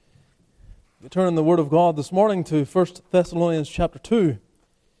We turn in the Word of God this morning to 1 Thessalonians chapter 2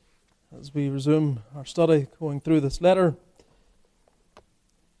 as we resume our study going through this letter.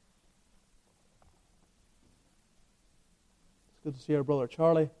 It's good to see our brother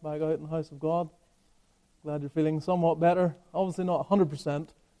Charlie back out in the house of God. Glad you're feeling somewhat better. Obviously not 100%,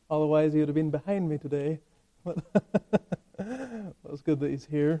 otherwise he would have been behind me today. But it's good that he's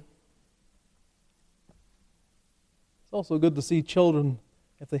here. It's also good to see children,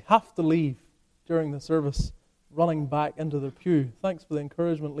 if they have to leave during the service, running back into their pew. Thanks for the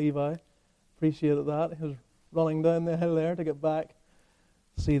encouragement, Levi. Appreciated that. He was running down the hill there to get back.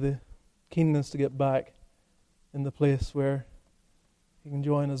 See the keenness to get back in the place where he can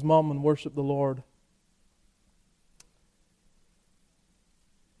join his mum and worship the Lord.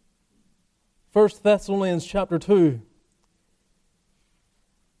 1 Thessalonians chapter 2.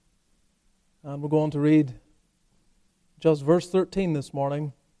 And we're going to read just verse 13 this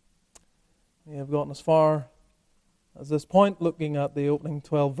morning. We have gotten as far as this point, looking at the opening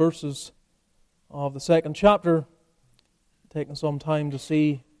 12 verses of the second chapter, taking some time to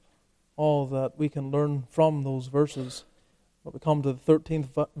see all that we can learn from those verses. But we come to the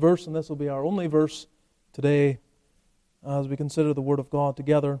 13th verse, and this will be our only verse today as we consider the Word of God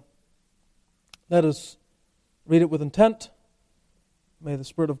together. Let us read it with intent. May the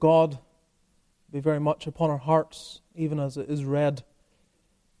Spirit of God be very much upon our hearts, even as it is read.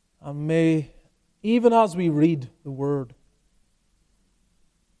 And may, even as we read the Word,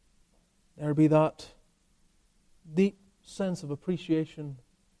 there be that deep sense of appreciation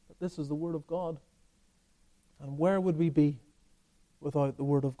that this is the Word of God. And where would we be without the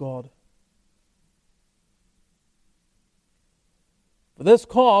Word of God? For this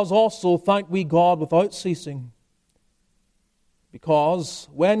cause also thank we God without ceasing, because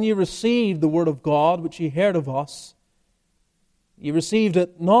when ye received the Word of God, which ye heard of us, ye received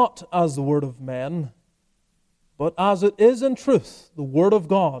it not as the word of men, but as it is in truth the Word of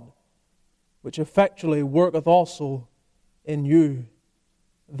God, which effectually worketh also in you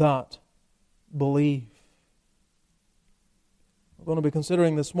that believe. We're going to be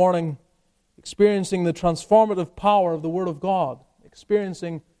considering this morning experiencing the transformative power of the Word of God.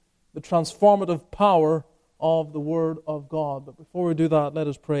 Experiencing the transformative power of the Word of God. But before we do that, let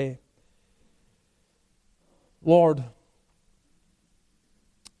us pray. Lord,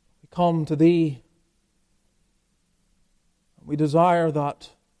 come to Thee. We desire that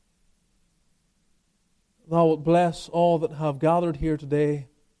Thou wilt bless all that have gathered here today.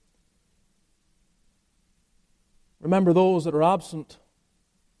 Remember those that are absent.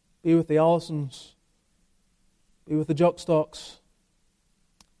 Be with the Allisons. Be with the Juckstocks.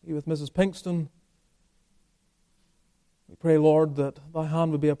 Be with Mrs. Pinkston. We pray, Lord, that Thy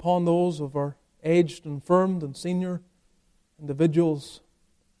hand would be upon those of our aged, infirmed, and senior individuals.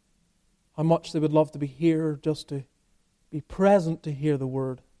 How much they would love to be here, just to be present to hear the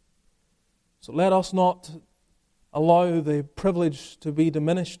Word. So let us not allow the privilege to be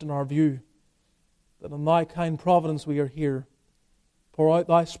diminished in our view, that in Thy kind providence we are here. Pour out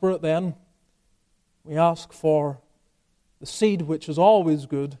Thy Spirit then. We ask for the seed, which is always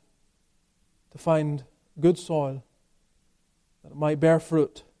good, to find good soil, that it might bear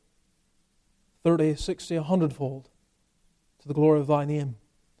fruit 30, 60, 100-fold to the glory of Thy name.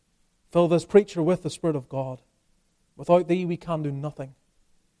 Fill this preacher with the Spirit of God. Without Thee we can do nothing.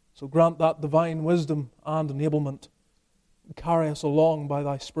 So grant that divine wisdom and enablement. And carry us along by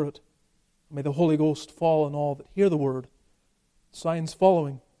Thy Spirit. May the Holy Ghost fall on all that hear the Word. Signs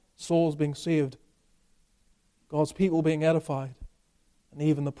following, souls being saved, God's people being edified, and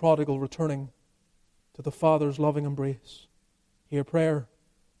even the prodigal returning to the Father's loving embrace. Hear prayer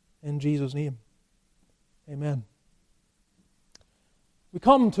in Jesus' name. Amen. We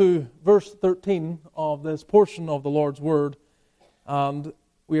come to verse 13 of this portion of the Lord's Word, and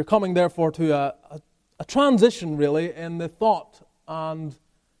we are coming therefore to a transition really in the thought and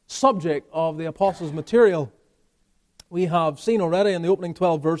subject of the Apostles' material. We have seen already in the opening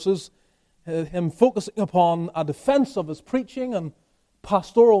 12 verses him focusing upon a defense of his preaching and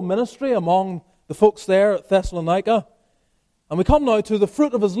pastoral ministry among the folks there at Thessalonica. And we come now to the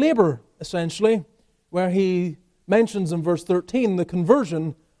fruit of his labor, essentially, where he mentions in verse 13 the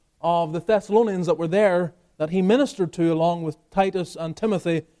conversion of the Thessalonians that were there, that he ministered to along with Titus and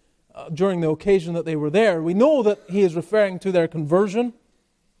Timothy during the occasion that they were there. We know that he is referring to their conversion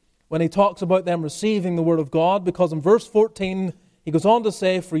when he talks about them receiving the Word of God, because in verse 14 he goes on to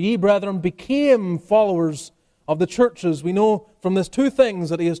say, "For ye, brethren, became followers of the churches." We know from this two things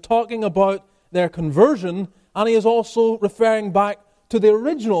that he is talking about their conversion, and he is also referring back to the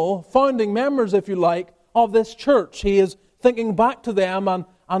original founding members, if you like, of this church. He is thinking back to them and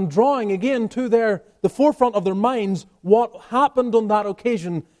and drawing again to the forefront of their minds what happened on that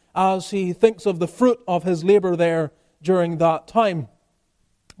occasion as he thinks of the fruit of his labor there during that time.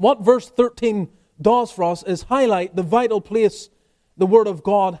 What verse 13 does for us is highlight the vital place the Word of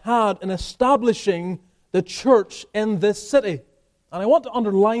God had in establishing the church in this city. And I want to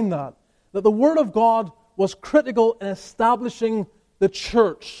underline that the Word of God was critical in establishing the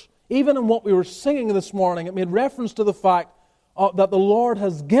church. Even in what we were singing this morning, it made reference to the fact that the Lord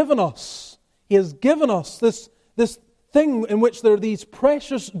has given us. He has given us this thing in which there are these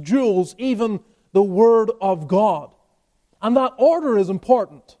precious jewels, even the Word of God. And that order is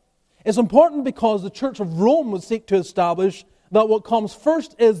important. It's important because the Church of Rome would seek to establish that what comes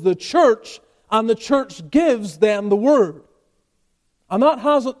first is the church, and the church gives them the Word. And that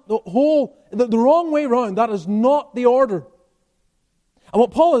has the wrong way around. That is not the order. And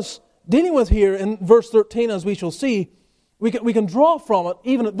what Paul is dealing with here in verse 13, as we shall see, we can draw from it,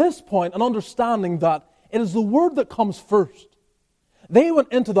 even at this point, an understanding that it is the Word that comes first. They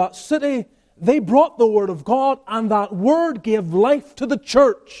went into that city, they brought the Word of God, and that Word gave life to the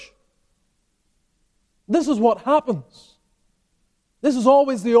church. This is what happens. This is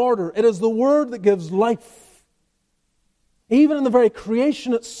always the order. It is the Word that gives life. Even in the very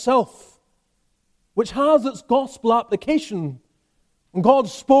creation itself, which has its gospel application. When God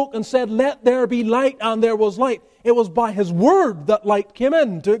spoke and said, "Let there be light," and there was light, it was by His Word that light came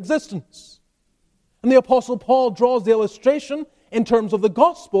into existence. And the Apostle Paul draws the illustration in terms of the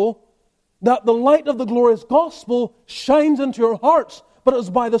gospel, that the light of the glorious gospel shines into your hearts, but it is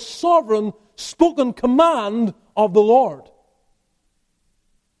by the sovereign spoken command of the Lord.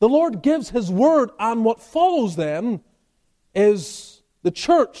 The Lord gives His Word, and what follows then is the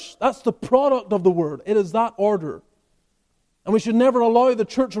church. That's the product of the Word. It is that order. And we should never allow the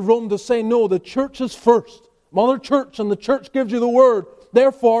Church of Rome to say, no, the church is first. Mother Church, and the church gives you the Word.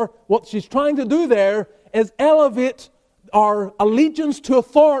 Therefore, what she's trying to do there is elevate our allegiance to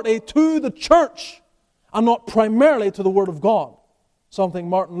authority to the church and not primarily to the Word of God. Something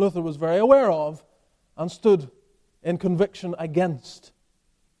Martin Luther was very aware of and stood in conviction against.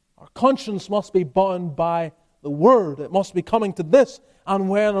 Our conscience must be bound by the Word. It must be coming to this. And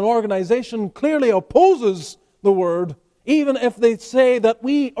when an organization clearly opposes the Word, even if they say that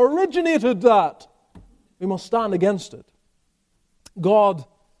we originated that, we must stand against it. God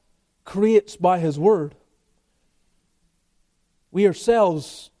creates by His Word. We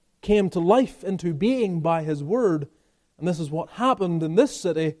ourselves came to life, into being by His Word. And this is what happened in this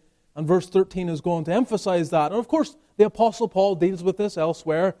city. And verse 13 is going to emphasize that. And of course, the Apostle Paul deals with this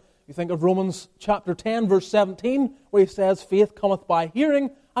elsewhere. You think of Romans chapter 10, verse 17, where he says, "Faith cometh by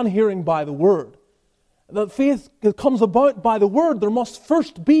hearing, and hearing by the Word." That faith comes about by the Word. There must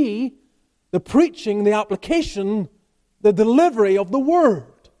first be the preaching, the application, the delivery of the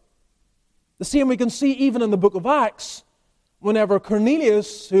Word. The same we can see even in the book of Acts, whenever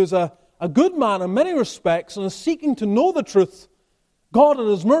Cornelius, who is a good man in many respects and is seeking to know the truth, God in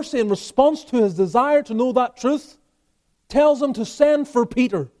His mercy, in response to his desire to know that truth, tells him to send for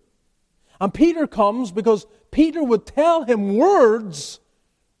Peter. And Peter comes because Peter would tell him words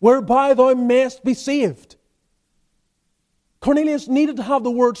whereby thou mayest be saved. Cornelius needed to have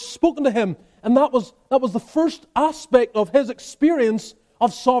the word spoken to him, and that was the first aspect of his experience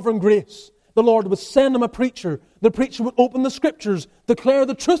of sovereign grace. The Lord would send him a preacher. The preacher would open the Scriptures, declare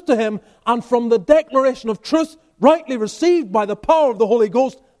the truth to him, and from the declaration of truth, rightly received by the power of the Holy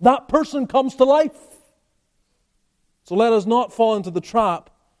Ghost, that person comes to life. So let us not fall into the trap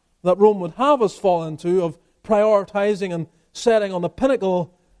that Rome would have us fall into of prioritizing and setting on the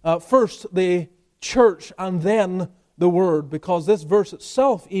pinnacle first the church and then the Word, because this verse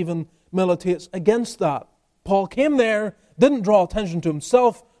itself even militates against that. Paul came there, didn't draw attention to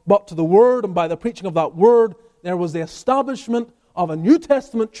himself, but to the Word, and by the preaching of that Word, there was the establishment of a New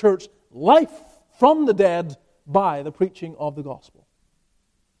Testament church, life from the dead by the preaching of the gospel.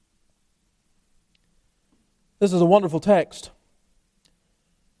 This is a wonderful text.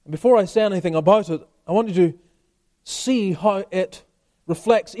 And before I say anything about it, I want you to see how it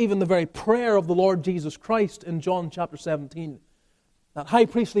reflects even the very prayer of the Lord Jesus Christ in John chapter 17. That high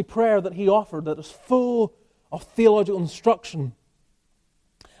priestly prayer that He offered that is full of theological instruction.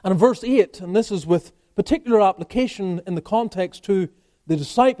 And in verse 8, and this is with particular application in the context to the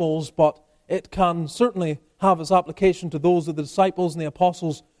disciples, but it can certainly have its application to those that the disciples and the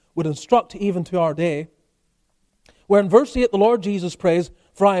apostles would instruct even to our day. Where in verse 8 the Lord Jesus prays,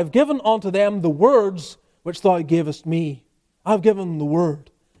 "For I have given unto them the words which thou gavest me." I have given them the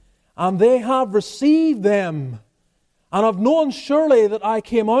Word. "And they have received them, and have known surely that I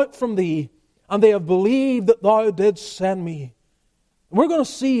came out from thee, and they have believed that thou didst send me." And we're going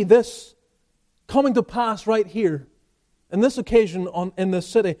to see this coming to pass right here, in this occasion in this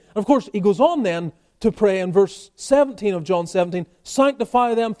city. And of course, he goes on then to pray in verse 17 of John 17,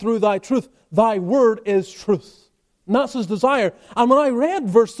 sanctify them through thy truth. Thy word is truth. And that's his desire. And when I read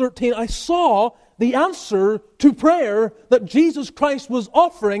verse 13, I saw the answer to prayer that Jesus Christ was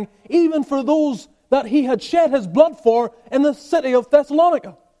offering even for those that he had shed his blood for in the city of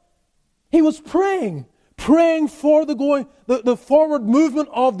Thessalonica. He was praying for the forward movement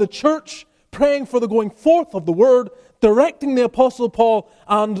of the church, praying for the going forth of the word, directing the Apostle Paul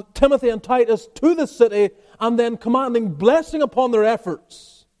and Timothy and Titus to the city, and then commanding blessing upon their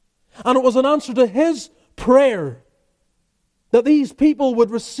efforts. And it was an answer to his prayer that these people would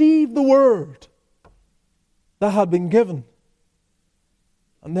receive the word that had been given,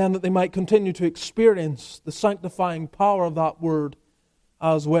 and then that they might continue to experience the sanctifying power of that word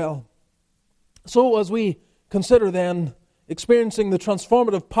as well. So as we consider then experiencing the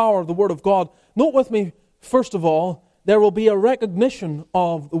transformative power of the Word of God, note with me, first of all, there will be a recognition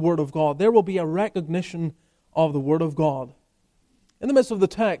of the Word of God. There will be a recognition of the Word of God. In the midst of the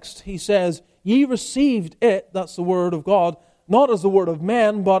text, he says, ye received it, that's the Word of God, not as the word of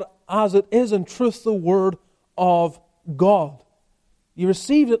man, but as it is in truth the Word of God. You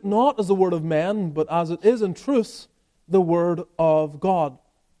received it not as the word of man, but as it is in truth the Word of God.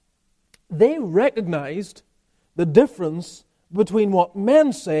 They recognized the difference between what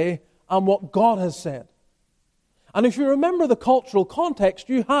men say and what God has said. And if you remember the cultural context,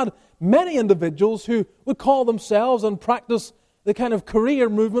 you had many individuals who would call themselves and practice the kind of career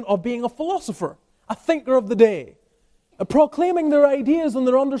movement of being a philosopher, a thinker of the day, proclaiming their ideas and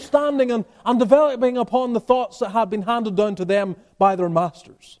their understanding and developing upon the thoughts that had been handed down to them by their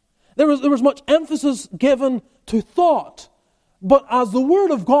masters. There was much emphasis given to thought. But as the Word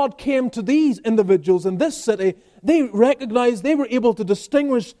of God came to these individuals in this city, they recognized, they were able to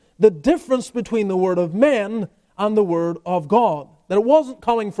distinguish the difference between the Word of men and the Word of God. That it wasn't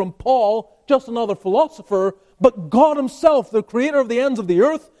coming from Paul, just another philosopher, but God Himself, the Creator of the ends of the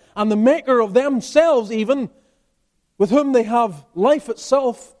earth, and the Maker of themselves even, with whom they have life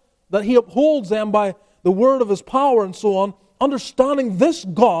itself, that He upholds them by the word of His power and so on, understanding this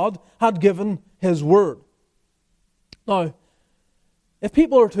God had given His Word. Now, if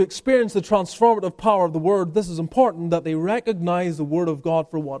people are to experience the transformative power of the Word, this is important that they recognize the Word of God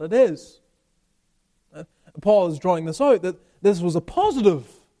for what it is. Paul is drawing this out, that this was a positive.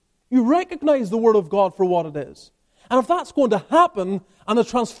 You recognize the Word of God for what it is. And if that's going to happen, and the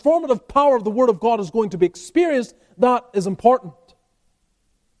transformative power of the Word of God is going to be experienced, that is important.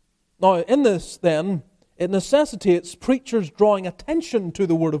 Now, in this, then, it necessitates preachers drawing attention to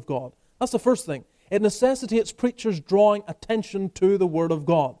the Word of God. That's the first thing. It necessitates preachers drawing attention to the Word of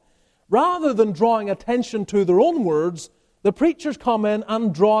God. Rather than drawing attention to their own words, the preachers come in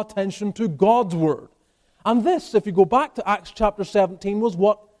and draw attention to God's Word. And this, if you go back to Acts chapter 17, was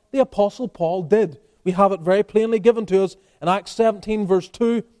what the Apostle Paul did. We have it very plainly given to us in Acts 17 verse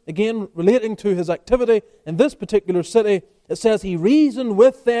 2, again relating to his activity in this particular city. It says, he reasoned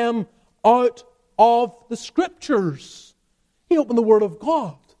with them out of the Scriptures. He opened the Word of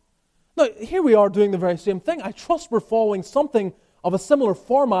God. Now, here we are doing the very same thing. I trust we're following something of a similar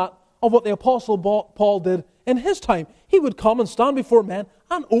format of what the Apostle Paul did in his time. He would come and stand before men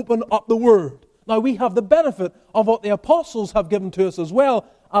and open up the Word. Now, we have the benefit of what the apostles have given to us as well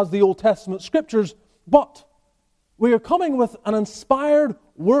as the Old Testament Scriptures, but we are coming with an inspired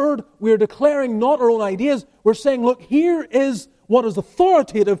Word. We are declaring not our own ideas. We're saying, look, here is what is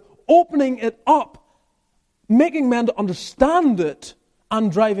authoritative, opening it up, making men to understand it, and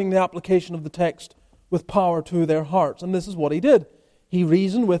driving the application of the text with power to their hearts. And this is what he did. He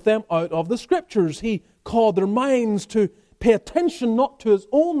reasoned with them out of the Scriptures. He called their minds to pay attention not to his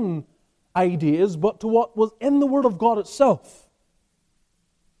own ideas, but to what was in the Word of God itself.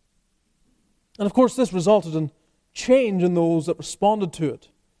 And of course, this resulted in change in those that responded to it.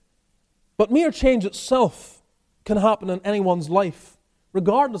 But mere change itself can happen in anyone's life,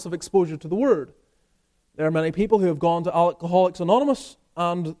 regardless of exposure to the Word. There are many people who have gone to Alcoholics Anonymous,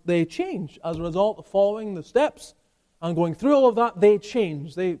 and they change as a result of following the steps and going through all of that. They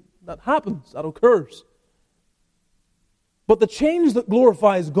change. That happens. That occurs. But the change that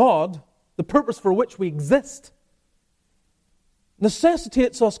glorifies God, the purpose for which we exist,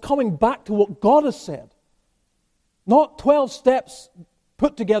 necessitates us coming back to what God has said. Not 12 steps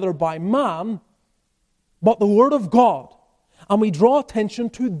put together by man, but the Word of God. And we draw attention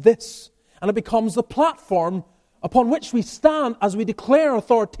to this. And it becomes the platform upon which we stand as we declare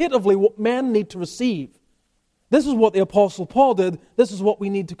authoritatively what men need to receive. This is what the Apostle Paul did. This is what we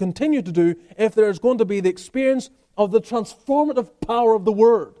need to continue to do if there is going to be the experience of the transformative power of the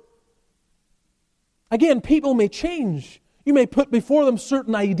Word. Again, people may change. You may put before them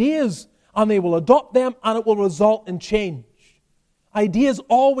certain ideas, and they will adopt them, and it will result in change. Ideas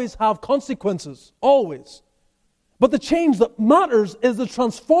always have consequences, always. But the change that matters is the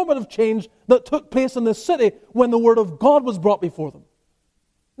transformative change that took place in this city when the Word of God was brought before them.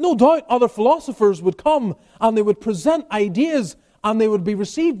 No doubt other philosophers would come, and they would present ideas, and they would be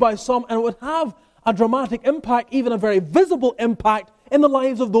received by some, and it would have a dramatic impact, even a very visible impact, in the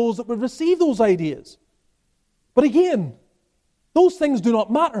lives of those that would receive those ideas. But again, those things do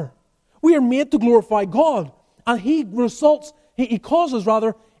not matter. We are made to glorify God, and He causes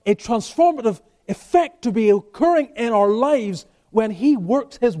a transformative effect to be occurring in our lives when He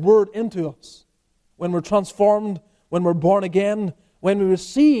works His Word into us. When we're transformed, when we're born again, when we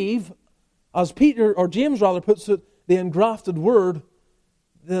receive, as James puts it, the engrafted Word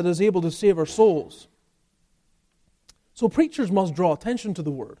that is able to save our souls. So preachers must draw attention to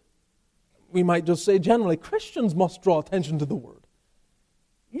the Word. We might just say generally, Christians must draw attention to the Word.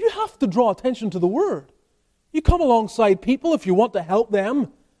 You have to draw attention to the Word. You come alongside people if you want to help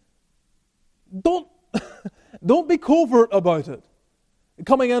them. Don't be covert about it.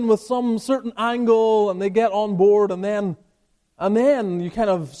 Coming in with some certain angle and they get on board and then you kind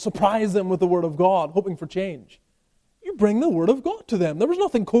of surprise them with the Word of God, hoping for change. You bring the Word of God to them. There was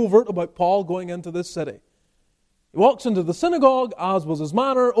nothing covert about Paul going into this city. He walks into the synagogue, as was his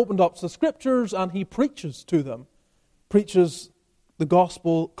manner, opened up the Scriptures, and he preaches to them. Preaches the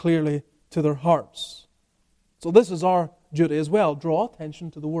gospel clearly to their hearts. So this is our duty as well. Draw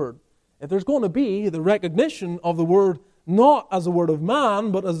attention to the Word. If there's going to be the recognition of the Word not as a word of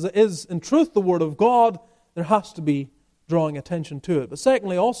man, but as it is in truth the Word of God, there has to be drawing attention to it. But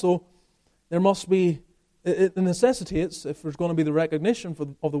secondly also, there must be, it necessitates, if there's going to be the recognition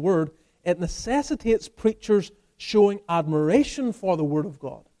of the Word, it necessitates preachers showing admiration for the Word of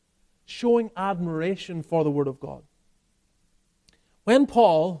God. Showing admiration for the Word of God. When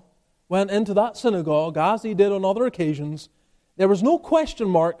Paul went into that synagogue, as he did on other occasions, there was no question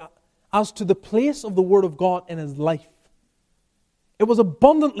mark as to the place of the Word of God in his life. It was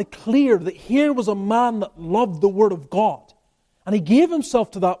abundantly clear that here was a man that loved the Word of God. And he gave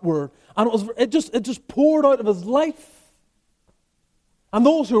himself to that Word. And it just poured out of his life. And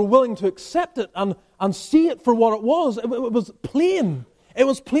those who were willing to accept it and see it for what it was plain. It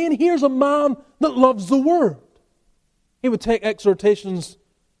was plain, here's a man that loves the Word. He would take exhortations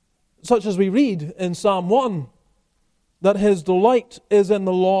such as we read in Psalm 1, that his delight is in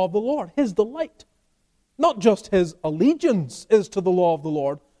the law of the Lord. His delight. Not just his allegiance is to the law of the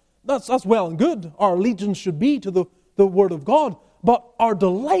Lord. That's well and good. Our allegiance should be to the Word of God. But our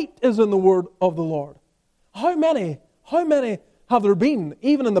delight is in the Word of the Lord. How many have there been,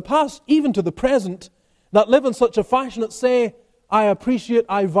 even in the past, even to the present, that live in such a fashion that say, I appreciate,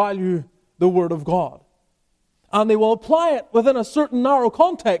 I value the Word of God. And they will apply it within a certain narrow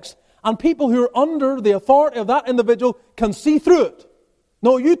context, and people who are under the authority of that individual can see through it.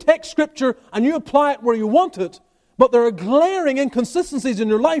 No, you take Scripture and you apply it where you want it, but there are glaring inconsistencies in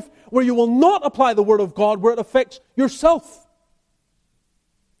your life where you will not apply the Word of God where it affects yourself.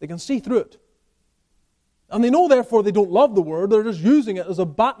 They can see through it. And they know, therefore, they don't love the Word. They're just using it as a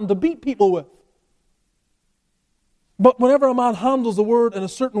baton to beat people with. But whenever a man handles the Word in a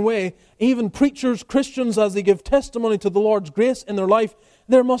certain way, even preachers, Christians, as they give testimony to the Lord's grace in their life,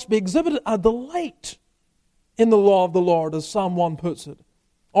 there must be exhibited a delight in the law of the Lord, as Psalm 1 puts it.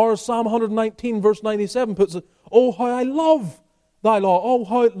 Or as Psalm 119, verse 97 puts it, Oh, how I love thy law. Oh,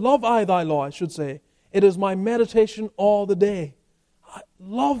 how love I thy law, I should say. It is my meditation all the day.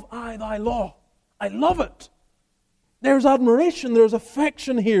 Love I thy law. I love it. There's admiration, there's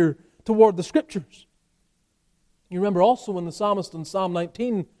affection here toward the Scriptures. You remember also when the psalmist in Psalm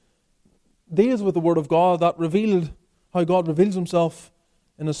 19 deals with the Word of God, that revealed how God reveals Himself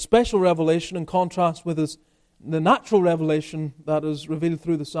in a special revelation in contrast with the natural revelation that is revealed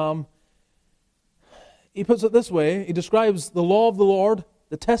through the psalm. He puts it this way. He describes the law of the Lord,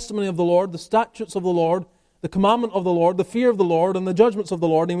 the testimony of the Lord, the statutes of the Lord, the commandment of the Lord, the fear of the Lord, and the judgments of the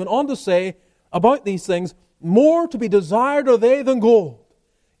Lord. And he went on to say about these things, more to be desired are they than gold,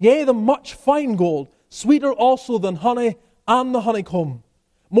 yea, than much fine gold, sweeter also than honey and the honeycomb.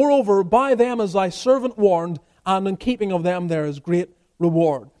 Moreover, by them is thy servant warned, and in keeping of them there is great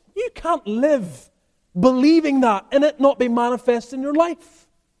reward. You can't live believing that and it not be manifest in your life.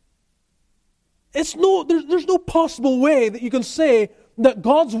 There's no possible way that you can say that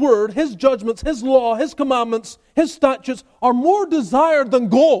God's Word, His judgments, His law, His commandments, His statutes are more desired than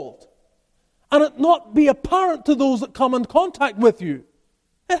gold, and it not be apparent to those that come in contact with you.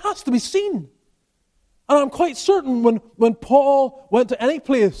 It has to be seen. And I'm quite certain when Paul went to any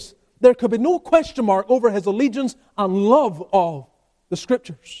place, there could be no question mark over his allegiance and love of the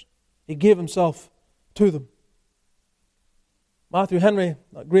Scriptures. He gave himself to them. Matthew Henry,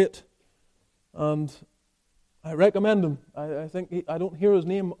 that great, and I recommend him. I think I don't hear his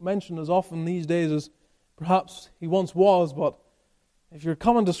name mentioned as often these days as perhaps he once was, but if you're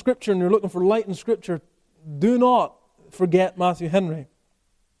coming to Scripture and you're looking for light in Scripture, do not forget Matthew Henry.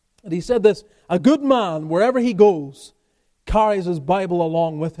 And he said this: a good man, wherever he goes, carries his Bible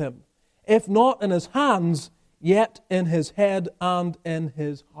along with him, if not in his hands, yet in his head and in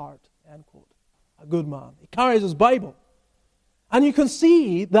his heart. End quote. A good man. He carries his Bible. And you can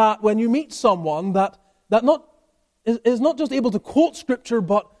see that when you meet someone that is not just able to quote Scripture,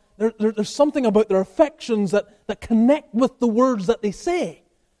 but there's something about their affections that connect with the words that they say.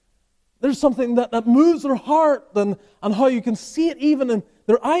 There's something that moves their heart, and how you can see it even in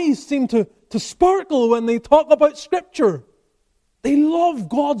their eyes seem to sparkle when they talk about Scripture. They love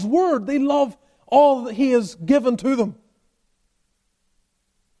God's Word. They love all that He has given to them.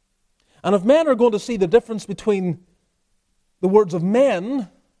 And if men are going to see the difference between the words of men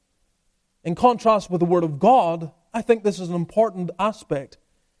in contrast with the Word of God, I think this is an important aspect.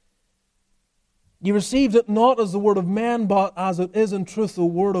 You received it not as the word of man, but as it is in truth the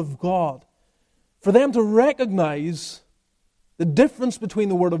Word of God. For them to recognize the difference between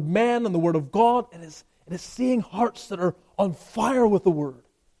the Word of man and the Word of God, it is seeing hearts that are on fire with the Word.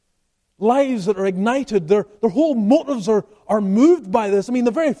 Lives that are ignited, their whole motives are moved by this. I mean,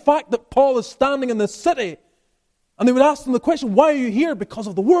 the very fact that Paul is standing in this city, and they would ask him the question, why are you here? Because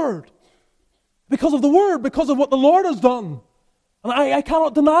of the Word. Because of the Word, because of what the Lord has done. And I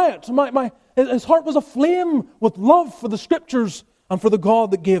cannot deny it. His heart was aflame with love for the Scriptures and for the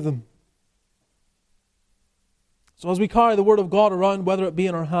God that gave them. So as we carry the Word of God around, whether it be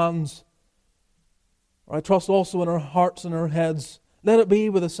in our hands, or I trust also in our hearts and our heads, let it be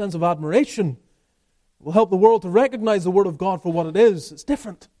with a sense of admiration. It will help the world to recognize the Word of God for what it is. It's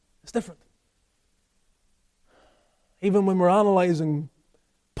different. It's different. Even when we're analyzing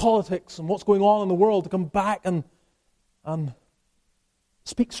politics and what's going on in the world, to come back and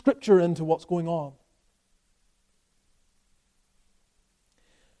speak Scripture into what's going on.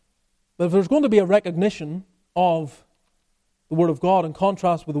 But if there's going to be a recognition of the Word of God in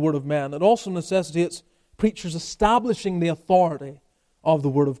contrast with the Word of man, it also necessitates preachers establishing the authority of the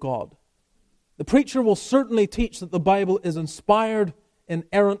Word of God. The preacher will certainly teach that the Bible is inspired,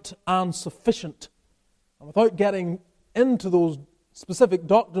 inerrant, and sufficient. And without getting into those specific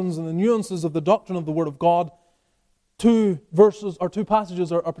doctrines and the nuances of the doctrine of the Word of God, two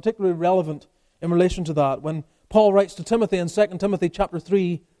passages are particularly relevant in relation to that. When Paul writes to Timothy in 2 Timothy chapter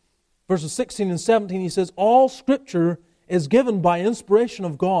 3, verses 16 and 17, he says, all Scripture is given by inspiration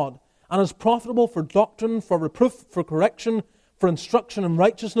of God and is profitable for doctrine, for reproof, for correction, for instruction in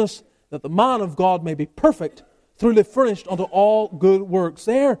righteousness, that the man of God may be perfect, thoroughly furnished unto all good works.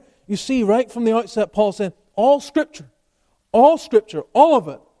 There you see right from the outset Paul saying, all Scripture, all of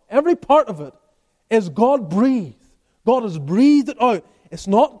it, every part of it is God-breathed. God has breathed it out. It's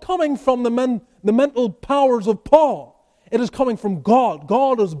not coming from the mental powers of Paul. It is coming from God.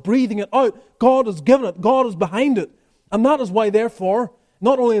 God is breathing it out. God has given it. God is behind it. And that is why, therefore,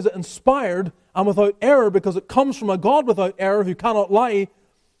 not only is it inspired and without error, because it comes from a God without error who cannot lie,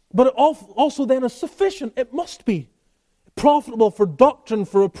 but it also then is sufficient. It must be profitable for doctrine,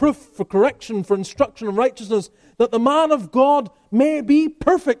 for reproof, for correction, for instruction in righteousness, that the man of God may be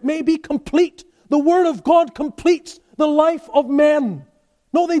perfect, may be complete. The Word of God completes the life of men.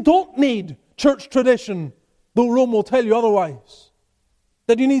 No, they don't need church tradition, though Rome will tell you otherwise.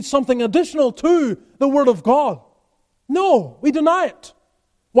 That you need something additional to the Word of God. No, we deny it.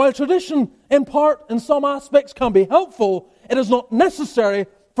 While tradition, in part, in some aspects, can be helpful, it is not necessary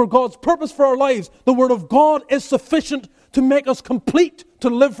for God's purpose for our lives. The Word of God is sufficient to make us complete, to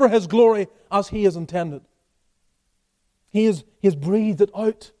live for His glory as He has intended. He has breathed it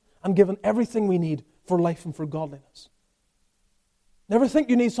out and given everything we need for life and for godliness. Never think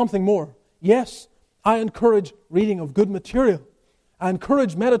you need something more. Yes, I encourage reading of good material. I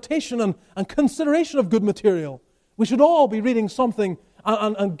encourage meditation and consideration of good material. We should all be reading something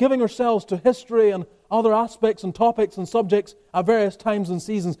and giving ourselves to history and other aspects and topics and subjects at various times and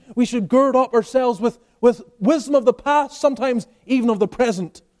seasons. We should gird up ourselves with wisdom of the past, sometimes even of the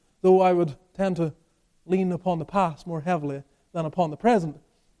present, though I would tend to lean upon the past more heavily than upon the present.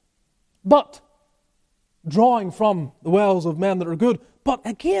 But drawing from the wells of men that are good. But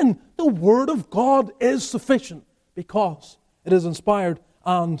again, the Word of God is sufficient because it is inspired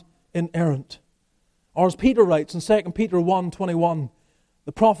and inerrant. Or as Peter writes in 2 Peter 1:21,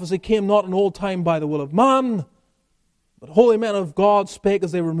 The prophecy came not in old time by the will of man, but holy men of God spake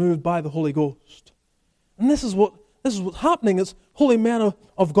as they were moved by the Holy Ghost. And this is what's happening. It's holy men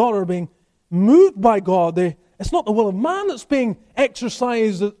of God are being moved by God. It's not the will of man that's being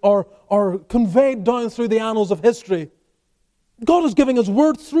exercised or conveyed down through the annals of history. God is giving His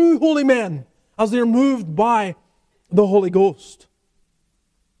word through holy men as they are moved by the Holy Ghost.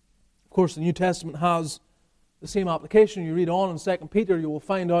 Of course, the New Testament has the same application. You read on in 2 Peter, you will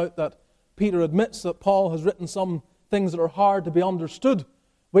find out that Peter admits that Paul has written some things that are hard to be understood,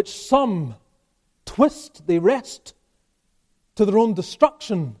 which some twist, they wrest to their own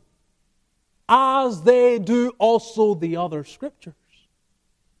destruction, as they do also the other Scriptures.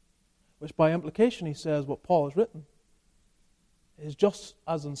 Which by implication, he says, what Paul has written is just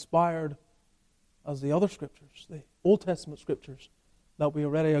as inspired as the other Scriptures, the Old Testament Scriptures, that we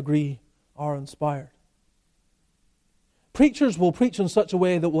already agree are inspired. Preachers will preach in such a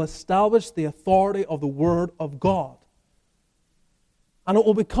way that will establish the authority of the Word of God. And it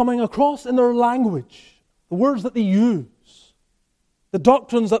will be coming across in their language, the words that they use, the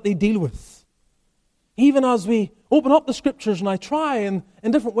doctrines that they deal with. Even as we open up the Scriptures, and I try in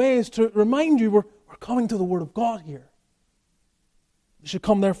different ways to remind you we're coming to the Word of God here. We should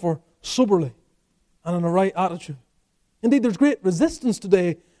come therefore soberly and in a right attitude. Indeed, there's great resistance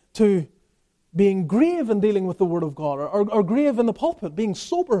today to being grave in dealing with the Word of God, or grave in the pulpit, being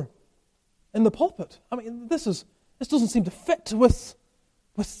sober in the pulpit. I mean, this doesn't seem to fit with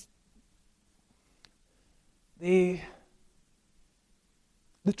the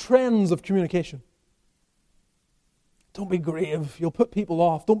trends of communication. Don't be grave. You'll put people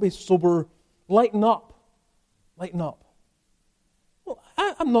off. Don't be sober. Lighten up. Lighten up. Well,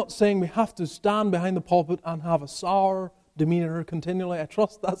 I'm not saying we have to stand behind the pulpit and have a sour demeanor continually. I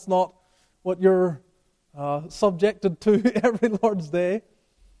trust that's not what you're subjected to every Lord's Day.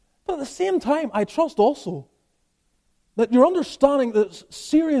 But at the same time, I trust also that you're understanding that it's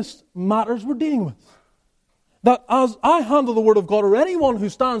serious matters we're dealing with. That as I handle the Word of God, or anyone who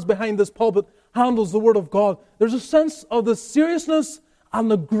stands behind this pulpit handles the Word of God, there's a sense of the seriousness and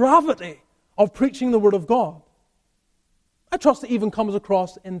the gravity of preaching the Word of God. I trust it even comes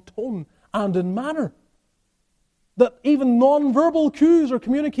across in tone and in manner. That even non-verbal cues are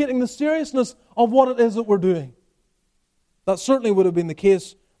communicating the seriousness of what it is that we're doing. That certainly would have been the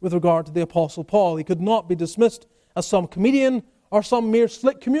case with regard to the Apostle Paul. He could not be dismissed as some comedian or some mere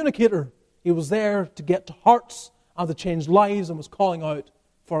slick communicator. He was there to get to hearts and to change lives, and was calling out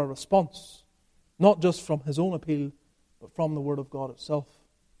for a response. Not just from his own appeal, but from the Word of God itself.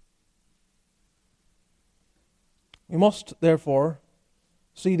 We must, therefore,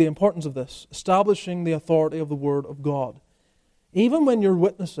 see the importance of this, establishing the authority of the Word of God. Even when you're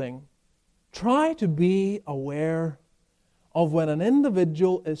witnessing, try to be aware of when an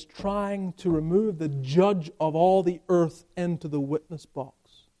individual is trying to remove the judge of all the earth into the witness box.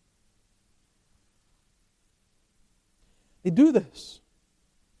 They do this.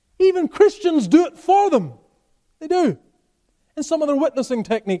 Even Christians do it for them. They do. In some of their witnessing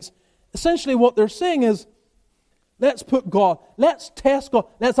techniques, essentially what they're saying is, let's test God.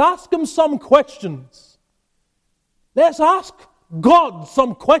 Let's ask Him some questions. Let's ask God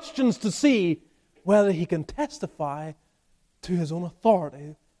some questions to see whether He can testify to His own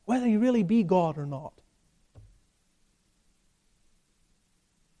authority, whether He really be God or not.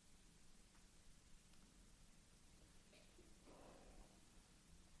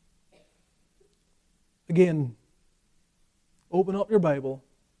 Again, open up your Bible.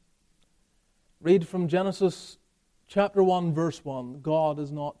 Read from Genesis chapter 1, verse 1. God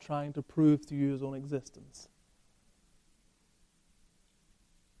is not trying to prove to you His own existence.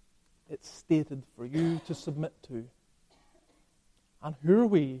 It's stated for you to submit to. And who are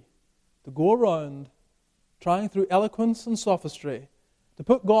we to go around trying through eloquence and sophistry to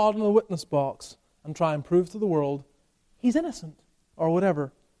put God in the witness box and try and prove to the world He's innocent or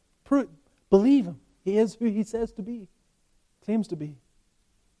whatever? Believe Him. He is who He says to be, claims to be.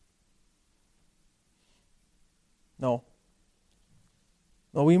 No,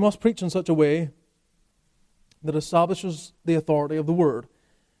 we must preach in such a way that establishes the authority of the Word.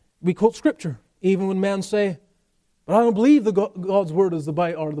 We quote Scripture, even when men say, but I don't believe God's Word is the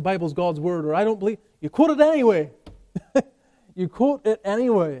Bible's God's Word, or I don't believe. You quote it anyway. You quote it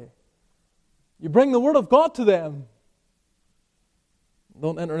anyway. You bring the Word of God to them.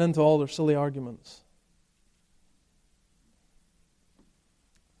 Don't enter into all their silly arguments.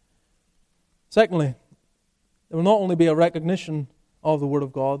 Secondly, there will not only be a recognition of the Word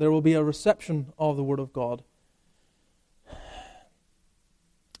of God, there will be a reception of the Word of God.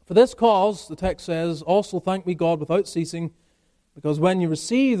 For this cause, the text says, also thank we God without ceasing, Because when you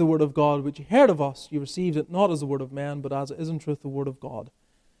receive the word of God, which you heard of us, you received it not as the word of man, but as it is in truth the word of God.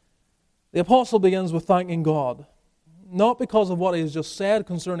 The apostle begins with thanking God, not because of what he has just said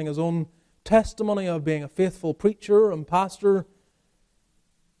concerning his own testimony of being a faithful preacher and pastor,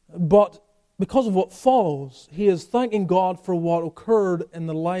 but because of what follows. He is thanking God for what occurred in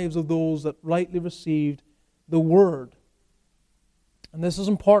the lives of those that rightly received the Word. And this is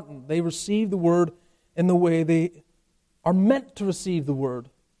important. They received the Word in the way they are meant to receive the Word.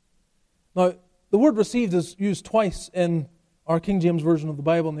 Now, the word received is used twice in our King James Version of the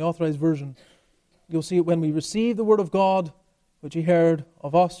Bible, in the Authorized Version. You'll see it when we receive the Word of God, which you heard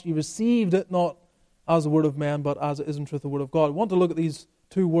of us. You received it not as the word of man, but as it is in truth the word of God. I want to look at these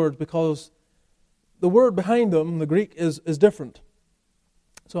two words because the word behind them, the Greek, is different.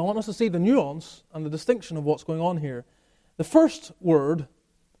 So I want us to see the nuance and the distinction of what's going on here. The first word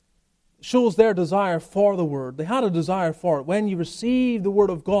shows their desire for the word. They had a desire for it. When you receive the word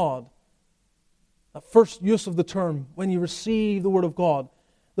of God, that first use of the term, when you receive the word of God.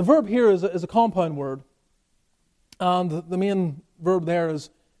 The verb here is a compound word. And the main verb there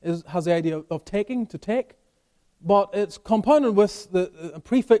has the idea of taking, to take. But it's compounded with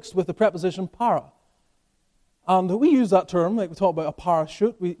prefixed with the preposition para. And we use that term, like we talk about a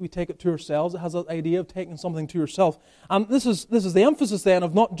parachute, we take it to ourselves. It has that idea of taking something to yourself. And this is the emphasis then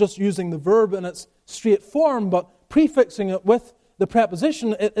of not just using the verb in its straight form, but prefixing it with the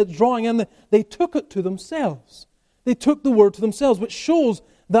preposition. It's drawing in they took it to themselves. They took the word to themselves, which shows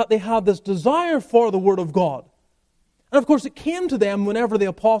that they had this desire for the word of God. And of course it came to them whenever the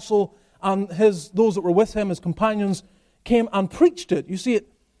apostle and those that were with him, his companions, came and preached it. You see it,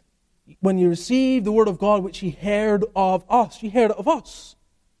 when you receive the word of God, which ye heard of us. Ye heard of us.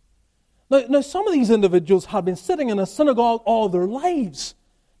 Now, some of these individuals had been sitting in a synagogue all their lives.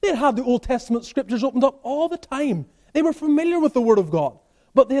 They had the Old Testament scriptures opened up all the time. They were familiar with the word of God,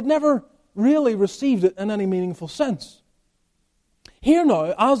 but they had never really received it in any meaningful sense. Here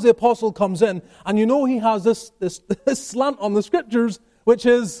now, as the apostle comes in, and you know he has this slant on the scriptures, which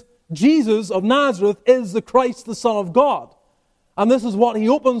is Jesus of Nazareth is the Christ, the Son of God. And this is what he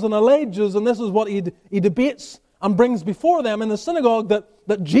opens and alleges, and this is what he debates and brings before them in the synagogue,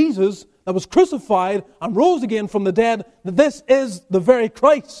 that Jesus, that was crucified and rose again from the dead, that this is the very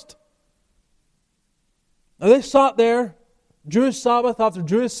Christ. Now they sat there, Jewish Sabbath after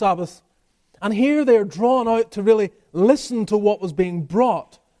Jewish Sabbath, and here they are drawn out to really listen to what was being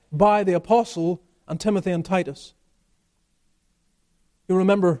brought by the apostle and Timothy and Titus. You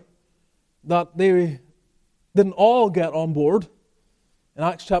remember that they didn't all get on board. In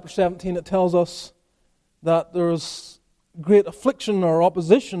Acts chapter 17 it tells us that there was great affliction or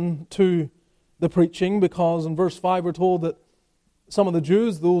opposition to the preaching, because in verse 5 we're told that some of the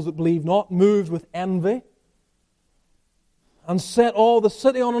Jews, those that believed not, moved with envy and set all the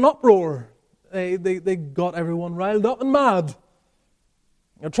city on an uproar. They got everyone riled up and mad.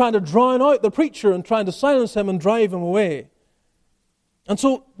 They're trying to drown out the preacher and trying to silence him and drive him away. And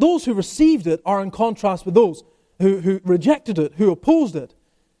so those who received it are in contrast with those who rejected it, who opposed it.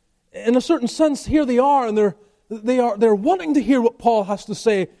 In a certain sense, here they are, and they're wanting to hear what Paul has to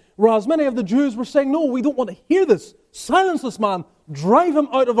say, whereas many of the Jews were saying, no, we don't want to hear this. Silence this man. Drive him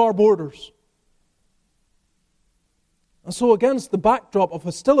out of our borders. And so against the backdrop of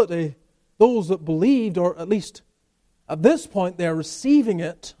hostility, those that believed, or at least at this point they're receiving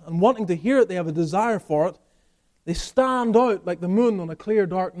it and wanting to hear it, they have a desire for it, they stand out like the moon on a clear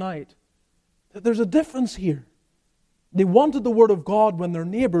dark night. There's a difference here. They wanted the word of God when their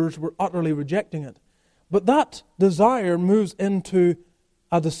neighbors were utterly rejecting it. But that desire moves into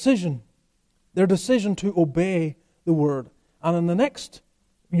a decision. Their decision to obey the word. And in the next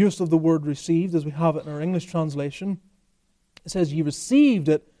use of the word received, as we have it in our English translation, it says, ye received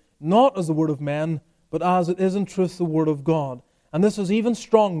it not as the word of men, but as it is in truth the word of God. And this is even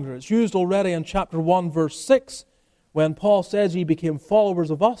stronger. It's used already in chapter 1, verse 6, when Paul says, ye became followers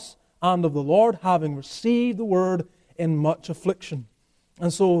of us and of the Lord, having received the word in much affliction.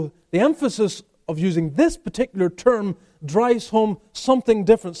 And so the emphasis of using this particular term drives home something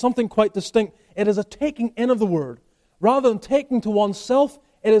different, something quite distinct. It is a taking in of the word. Rather than taking to oneself,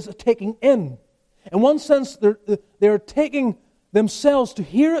 it is a taking in. In one sense, they're taking themselves to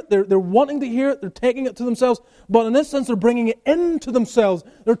hear it. They're wanting to hear it. They're taking it to themselves. But in this sense, they're bringing it into themselves.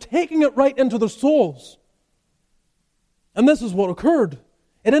 They're taking it right into their souls. And this is what occurred.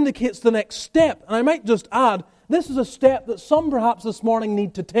 It indicates the next step. And I might just add, this is a step that some perhaps this morning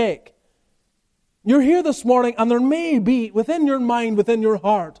need to take. You're here this morning, and there may be within your mind, within your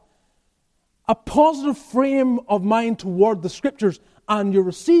heart, a positive frame of mind toward the Scriptures, and you're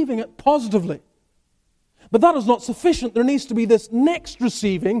receiving it positively. But that is not sufficient. There needs to be this next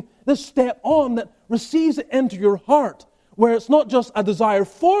receiving, this step on that receives it into your heart, where it's not just a desire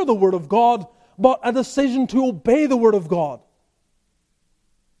for the Word of God, but a decision to obey the Word of God.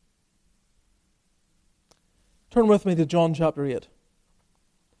 Turn with me to John chapter 8.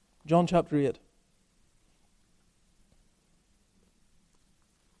 John chapter 8.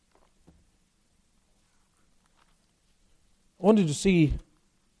 I wanted to see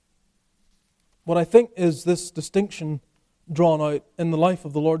what I think is this distinction drawn out in the life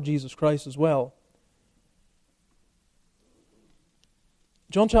of the Lord Jesus Christ as well.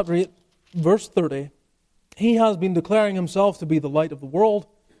 John chapter 8, verse 30. He has been declaring himself to be the light of the world.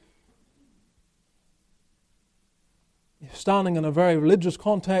 He's standing in a very religious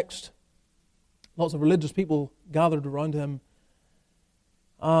context. Lots of religious people gathered around him.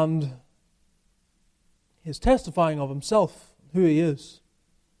 And he's testifying of himself, who he is.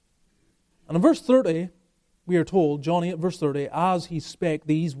 And in verse 30, we are told, John 8, verse 30, as he spake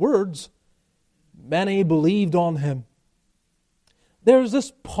these words, many believed on him. There's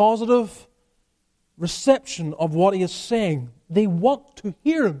this positive reception of what he is saying. They want to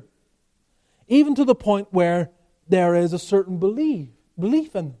hear him. Even to the point where there is a certain belief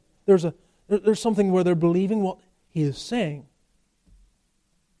in him. There's something where they're believing what he is saying.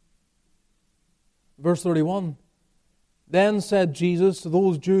 Verse 31, then said Jesus to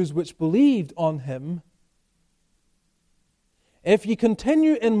those Jews which believed on him, if ye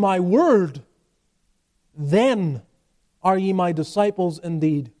continue in my word, then are ye my disciples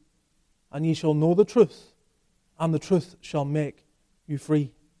indeed, and ye shall know the truth, and the truth shall make you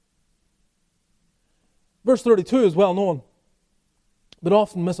free. Verse 32 is well known, but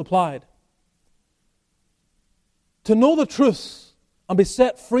often misapplied. To know the truth and be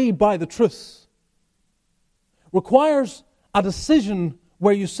set free by the truth requires a decision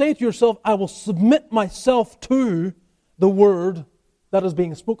where you say to yourself, I will submit myself to the word that is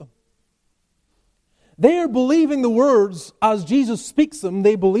being spoken. They are believing the words as Jesus speaks them,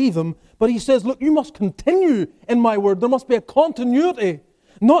 they believe them, but he says, look, you must continue in my word. There must be a continuity,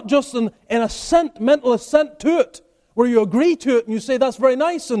 not just an assent, mental assent to it, where you agree to it and you say, that's very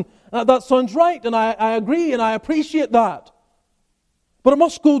nice and that sounds right and I agree and I appreciate that. But it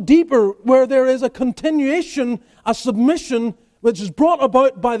must go deeper, where there is a continuation, a submission, which is brought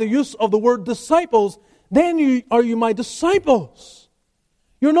about by the use of the word disciples. Then are you my disciples.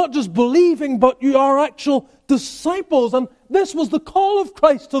 You're not just believing, but you are actual disciples. And this was the call of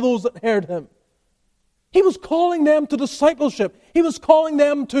Christ to those that heard him. He was calling them to discipleship. He was calling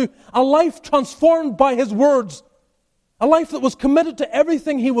them to a life transformed by his words. A life that was committed to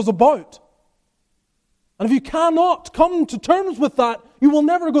everything he was about. And if you cannot come to terms with that, you will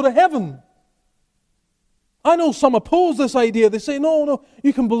never go to heaven. I know some oppose this idea. They say, no,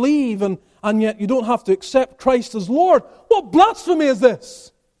 you can believe and yet you don't have to accept Christ as Lord. What blasphemy is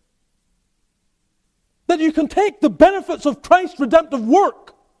this? That you can take the benefits of Christ's redemptive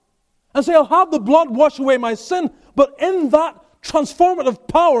work and say, I'll have the blood wash away my sin, but in that transformative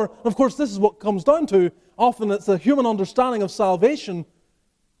power, and of course this is what comes down to, often it's a human understanding of salvation.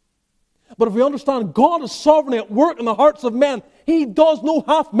 But if we understand God is sovereignly at work in the hearts of men, he does no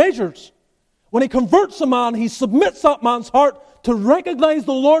half measures. When he converts a man, he submits that man's heart to recognize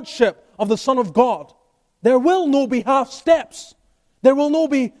the lordship of the Son of God. There will no be half steps. There will not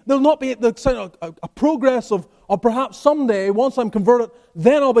be a progress of perhaps someday, once I'm converted,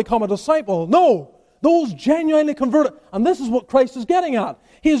 then I'll become a disciple. No, those genuinely converted. And this is what Christ is getting at.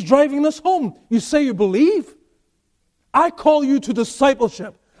 He is driving this home. You say you believe? I call you to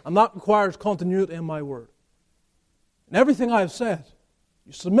discipleship. And that requires continuity in my word. And everything I have said,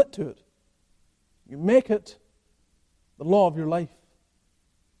 you submit to it. You make it the law of your life.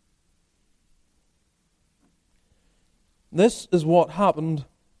 This is what happened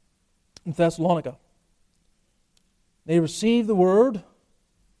in Thessalonica. They received the word,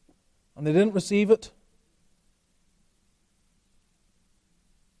 and they didn't receive it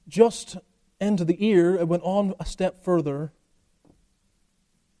just into the ear. It went on a step further,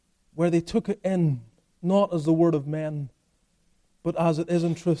 where they took it in, not as the word of men, but as it is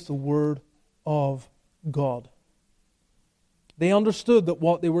in truth the word of God. They understood that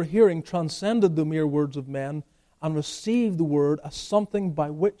what they were hearing transcended the mere words of men and received the word as something by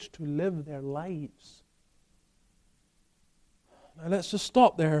which to live their lives. Now let's just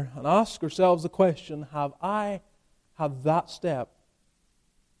stop there and ask ourselves the question, have I had that step?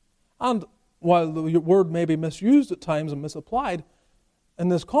 And while the word may be misused at times and misapplied, in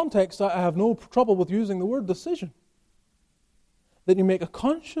this context, I have no trouble with using the word decision. That you make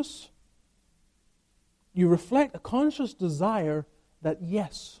you reflect a conscious desire that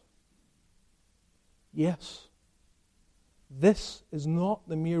yes, Yes, this is not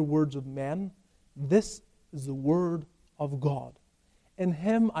the mere words of men. This is the Word of God. In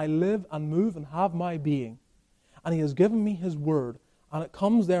Him I live and move and have my being. And He has given me His Word. And it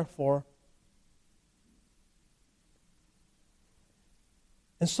comes, therefore,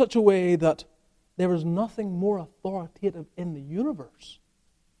 in such a way that there is nothing more authoritative in the universe.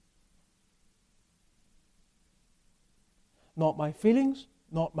 Not my feelings,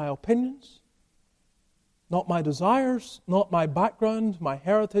 not my opinions, not my desires, not my background, my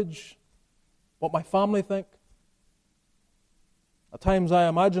heritage, what my family think. At times I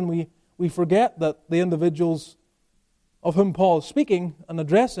imagine we forget that the individuals of whom Paul is speaking and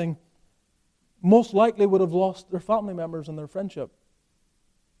addressing most likely would have lost their family members and their friendship.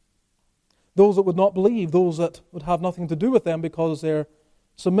 Those that would not believe, those that would have nothing to do with them because they're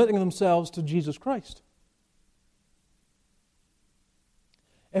submitting themselves to Jesus Christ.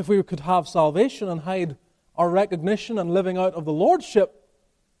 If we could have salvation and hide our recognition and living out of the lordship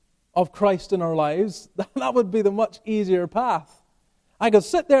of Christ in our lives, that would be the much easier path. I could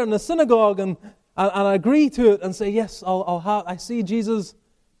sit there in the synagogue and agree to it and say, yes, I see Jesus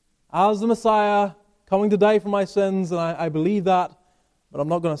as the Messiah coming to die for my sins, and I believe that, but I'm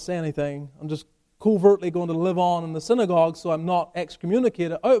not going to say anything. I'm just covertly going to live on in the synagogue so I'm not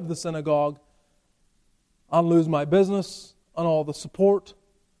excommunicated out of the synagogue and lose my business and all the support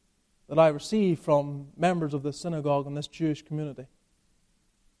that I receive from members of this synagogue and this Jewish community.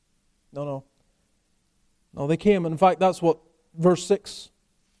 No, they came. In fact, that's what verse 6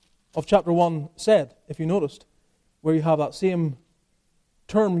 of chapter 1 said, if you noticed, where you have that same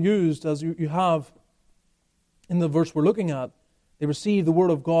term used as you have in the verse we're looking at. They received the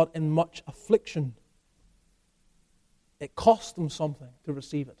word of God in much affliction. It cost them something to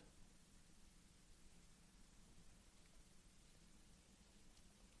receive it.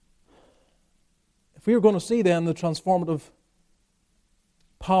 If we are going to see then the transformative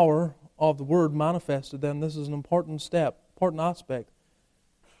power of the Word manifested, then this is an important step, important aspect.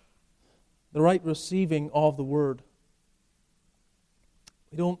 The right receiving of the Word.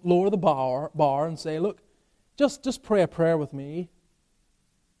 We don't lower the bar and say, look, just pray a prayer with me,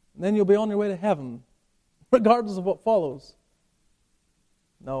 and then you'll be on your way to heaven, regardless of what follows.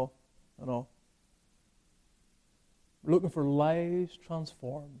 No. We're looking for lives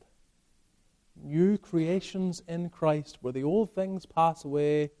transformed. New creations in Christ, where the old things pass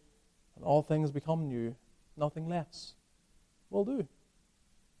away and all things become new. Nothing less will do.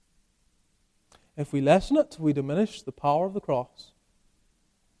 If we lessen it, we diminish the power of the cross.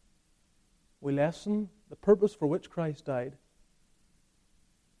 We lessen the purpose for which Christ died.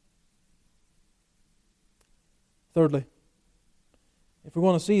 Thirdly, if we're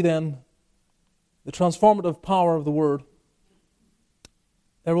going to see then the transformative power of the Word,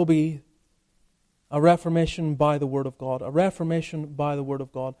 there will be a reformation by the Word of God. A reformation by the Word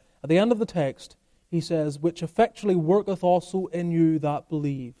of God. At the end of the text, he says, which effectually worketh also in you that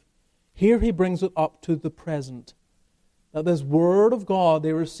believe. Here he brings it up to the present. That this Word of God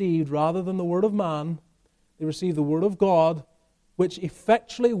they received rather than the Word of man. They received the Word of God, which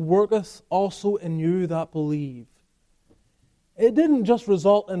effectually worketh also in you that believe. It didn't just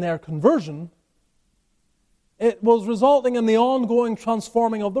result in their conversion. It was resulting in the ongoing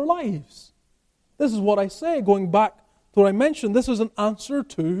transforming of their lives. This is what I say, going back to what I mentioned. This is an answer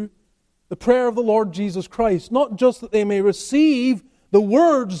to the prayer of the Lord Jesus Christ. Not just that they may receive the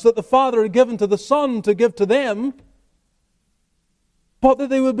words that the Father had given to the Son to give to them, but that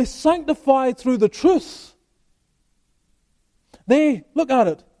they would be sanctified through the truth. Look at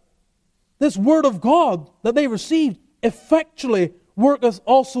it. This Word of God that they received effectually worketh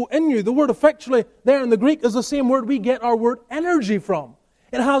also in you. The word effectually there in the Greek is the same word we get our word energy from.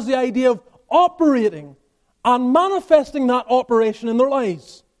 It has the idea of operating and manifesting that operation in their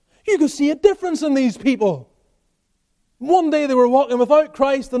lives. You can see a difference in these people. One day they were walking without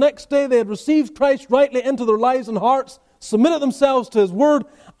Christ, the next day they had received Christ rightly into their lives and hearts, submitted themselves to His Word,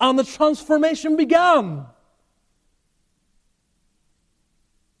 and the transformation began.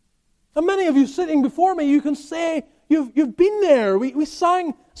 And many of you sitting before me, you can say you've been there. We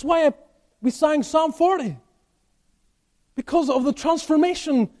sang, that's why we sang Psalm 40. Because of the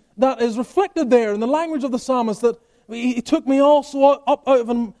transformation that is reflected there in the language of the psalmist, that He took me also up out of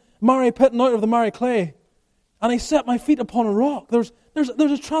a miry pit and out of the miry clay, and He set my feet upon a rock. There's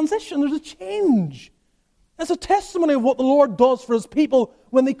a transition, there's a change. It's a testimony of what the Lord does for His people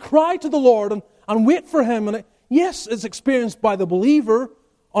when they cry to the Lord and wait for Him. And yes, it's experienced by the believer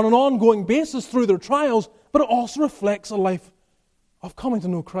on an ongoing basis through their trials, but it also reflects a life of coming to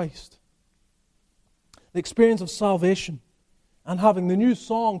know Christ. The experience of salvation and having the new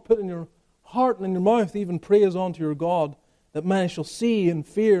song put in your heart and in your mouth even praise unto your God, that many shall see and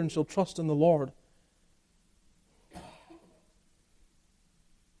fear and shall trust in the Lord.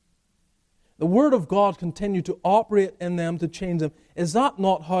 The Word of God continued to operate in them to change them. Is that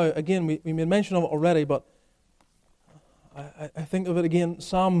not how, again, we made mention of it already, but I think of it again,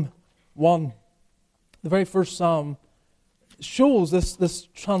 Psalm 1, the very first Psalm, shows this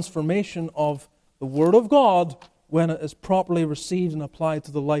transformation of the Word of God when it is properly received and applied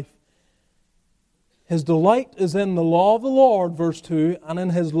to the life. His delight is in the law of the Lord, verse 2, and in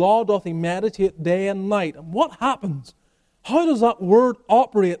His law doth he meditate day and night. And what happens? How does that Word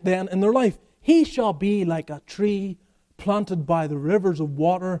operate then in their life? He shall be like a tree planted by the rivers of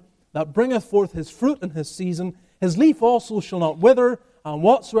water, that bringeth forth his fruit in his season. His leaf also shall not wither, and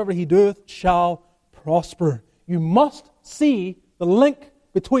whatsoever he doeth shall prosper. You must see the link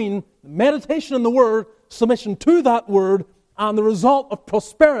between the meditation in the Word, submission to that Word, and the result of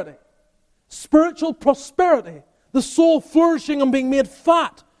prosperity. Spiritual prosperity. The soul flourishing and being made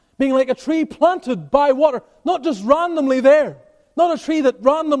fat. Being like a tree planted by water. Not just randomly there. Not a tree that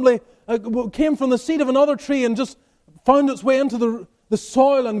randomly came from the seed of another tree and just found its way into the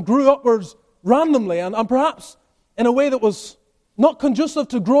soil and grew upwards randomly. And perhaps in a way that was not conducive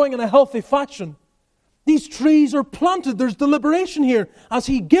to growing in a healthy fashion. These trees are planted. There's deliberation here. As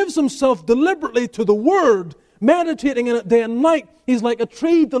he gives himself deliberately to the Word, meditating in it day and night, he's like a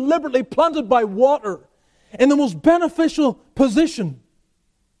tree deliberately planted by water in the most beneficial position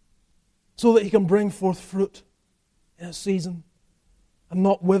so that he can bring forth fruit in a season and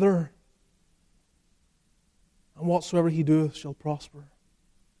not wither. And whatsoever he doeth shall prosper.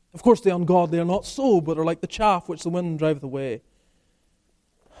 Of course, the ungodly are not so, but are like the chaff which the wind driveth away.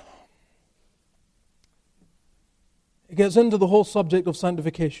 It gets into the whole subject of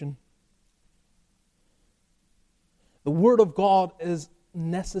sanctification. The Word of God is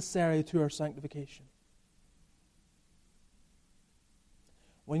necessary to our sanctification.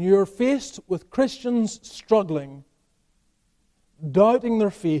 When you're faced with Christians struggling, doubting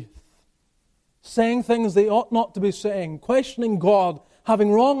their faith, saying things they ought not to be saying, questioning God,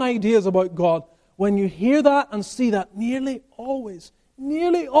 having wrong ideas about God, when you hear that and see that, nearly always,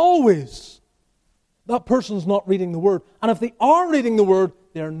 that person's not reading the Word. And if they are reading the Word,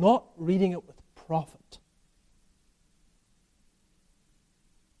 they're not reading it with profit.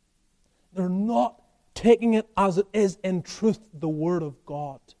 They're not taking it as it is in truth, the Word of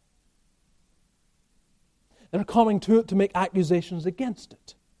God. They're coming to it to make accusations against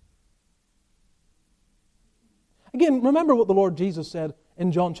it. Again, remember what the Lord Jesus said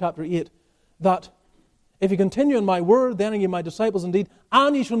in John chapter 8, that if you continue in my word, then are you my disciples indeed,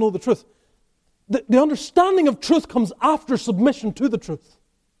 and ye shall know the truth. The understanding of truth comes after submission to the truth.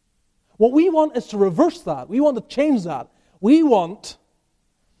 What we want is to reverse that. We want to change that. We want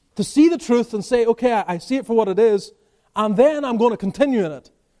to see the truth and say, okay, I see it for what it is, and then I'm going to continue in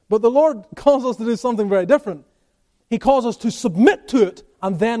it. But the Lord calls us to do something very different. He calls us to submit to it,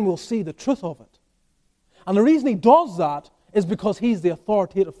 and then we'll see the truth of it. And the reason He does that is because He's the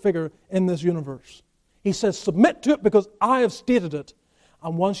authoritative figure in this universe. He says, submit to it because I have stated it.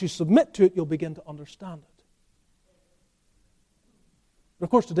 And once you submit to it, you'll begin to understand it. But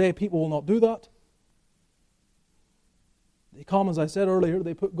of course, today people will not do that. They come, as I said earlier,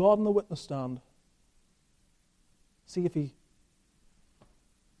 they put God in the witness stand. See if it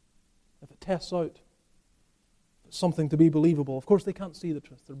tests out something to be believable. Of course, they can't see the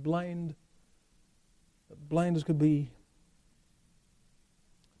truth. They're blind. Blind as could be.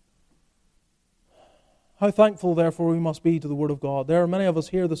 How thankful, therefore, we must be to the Word of God. There are many of us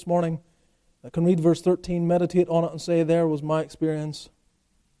here this morning that can read verse 13, meditate on it, and say, there was my experience.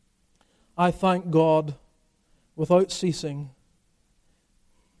 I thank God without ceasing.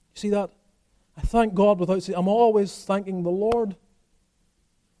 You see that? I thank God without ceasing. I'm always thanking the Lord,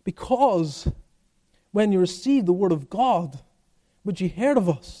 because when you received the Word of God, which ye heard of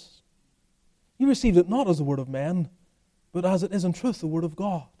us, you received it not as the word of men, but as it is in truth the Word of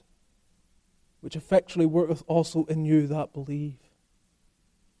God, which effectually worketh also in you that believe.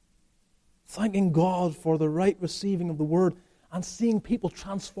 Thanking God for the right receiving of the Word and seeing people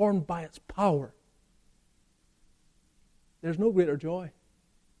transformed by its power. There's no greater joy.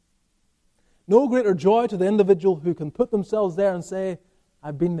 No greater joy to the individual who can put themselves there and say,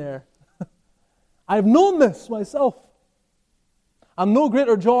 I've been there. I've known this myself. And no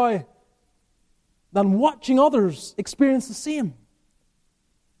greater joy than watching others experience the same.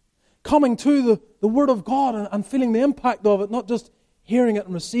 Coming to the Word of God and feeling the impact of it, not just hearing it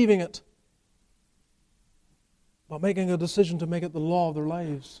and receiving it, but making a decision to make it the law of their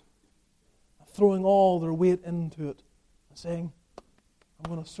lives. Throwing all their weight into it and saying, I'm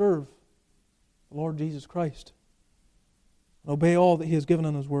going to serve the Lord Jesus Christ, and obey all that He has given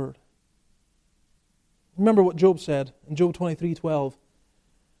in His Word. Remember what Job said in Job 23:12.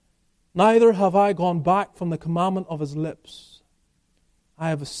 Neither have I gone back from the commandment of His lips. I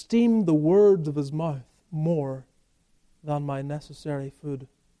have esteemed the words of His mouth more than my necessary food.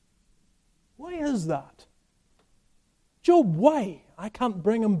 Why is that? Job, why? I can't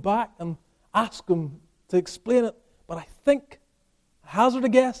bring him back and ask him to explain it, but I think, hazard a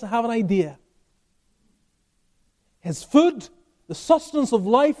guess, I have an idea. His food, the sustenance of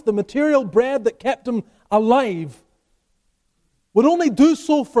life, the material bread that kept him alive, would only do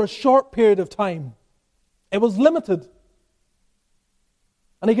so for a short period of time. It was limited.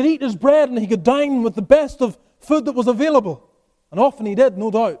 And he could eat his bread and he could dine with the best of food that was available. And often he did, no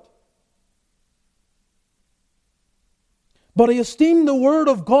doubt. But he esteemed the word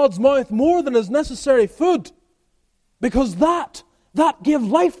of God's mouth more than his necessary food, because that gave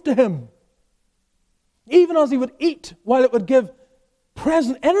life to him. Even as he would eat, while it would give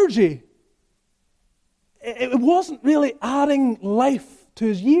present energy, it wasn't really adding life to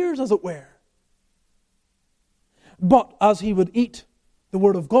his years, as it were. But as he would eat the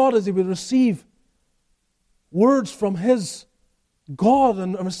word of God, as he would receive words from his God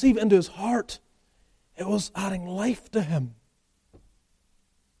and receive it into his heart, it was adding life to him.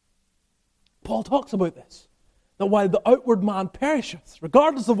 Paul talks about this, that while the outward man perisheth,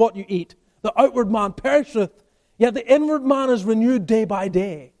 regardless of what you eat, the outward man perisheth, yet the inward man is renewed day by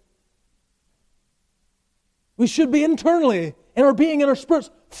day. We should be internally, in our being, in our spirits,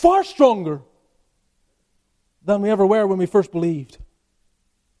 far stronger than we ever were when we first believed.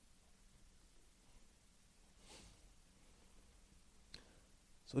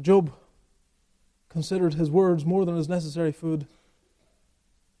 So Job considered his words more than his necessary food.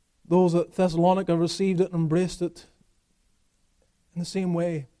 Those at Thessalonica received it and embraced it in the same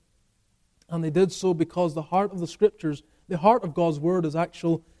way. And they did so because the heart of the Scriptures, the heart of God's Word, is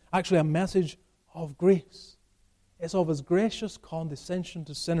actually a message of grace. It's of His gracious condescension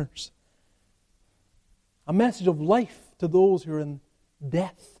to sinners. A message of life to those who are in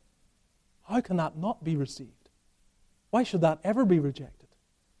death. How can that not be received? Why should that ever be rejected?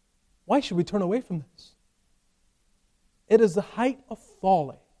 Why should we turn away from this? It is the height of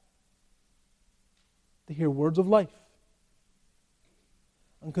folly to hear words of life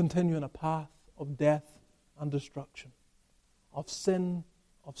and continue in a path of death and destruction, of sin,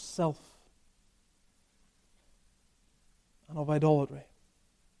 of self, and of idolatry.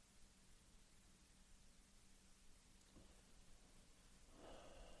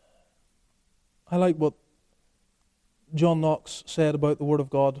 I like what John Knox said about the Word of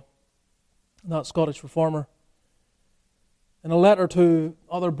God, that Scottish reformer. In a letter to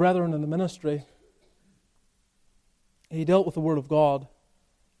other brethren in the ministry, he dealt with the Word of God.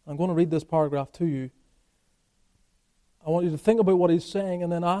 I'm going to read this paragraph to you. I want you to think about what he's saying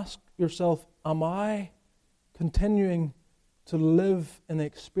and then ask yourself, am I continuing to live in the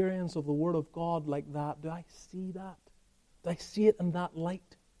experience of the Word of God like that? Do I see that? Do I see it in that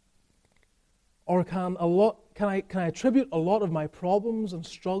light? Or can I attribute a lot of my problems and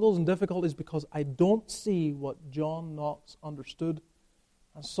struggles and difficulties because I don't see what John Knox understood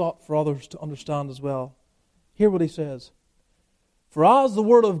and sought for others to understand as well? Hear what he says. For as the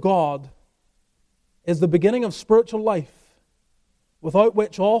Word of God is the beginning of spiritual life, without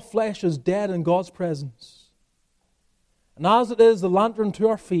which all flesh is dead in God's presence, and as it is the lantern to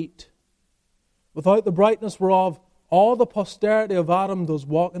our feet, without the brightness whereof all the posterity of Adam does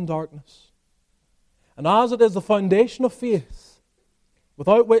walk in darkness, and as it is the foundation of faith,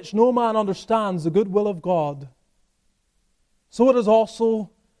 without which no man understands the good will of God, so it is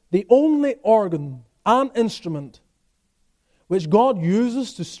also the only organ and instrument which God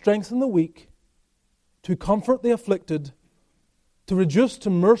uses to strengthen the weak, to comfort the afflicted, to reduce to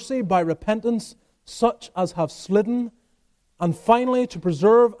mercy by repentance such as have slidden, and finally to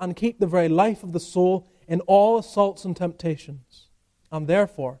preserve and keep the very life of the soul in all assaults and temptations. And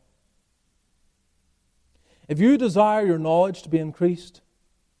therefore, if you desire your knowledge to be increased,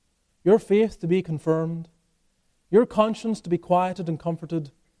 your faith to be confirmed, your conscience to be quieted and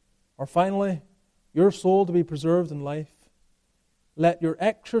comforted, or finally, your soul to be preserved in life, let your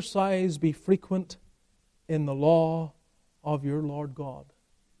exercise be frequent in the law of your Lord God.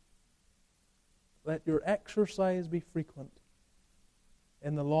 Let your exercise be frequent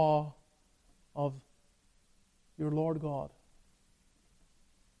in the law of your Lord God.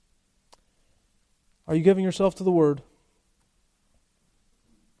 Are you giving yourself to the Word?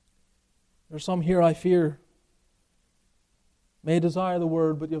 There are some here, I fear, may desire the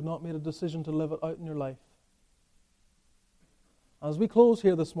Word, but you have not made a decision to live it out in your life. As we close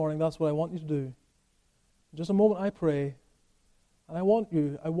here this morning, that's what I want you to do. In just a moment I pray, and I want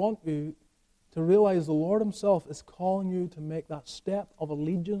you to realize the Lord Himself is calling you to make that step of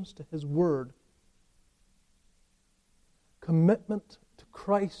allegiance to His Word. Commitment to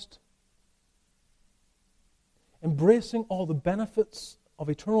Christ. Embracing all the benefits of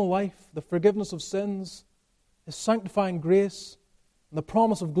eternal life, the forgiveness of sins, His sanctifying grace, and the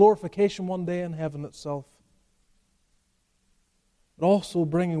promise of glorification one day in heaven itself. But also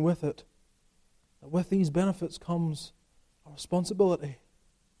bringing with it that with these benefits comes a responsibility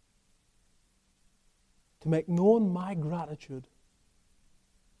to make known my gratitude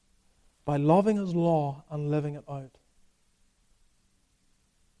by loving His law and living it out.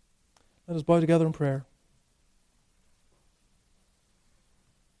 Let us bow together in prayer.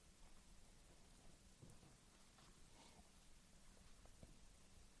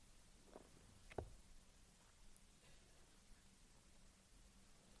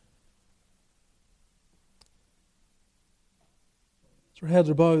 As our heads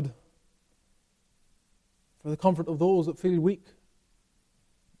are bowed, for the comfort of those that feel weak.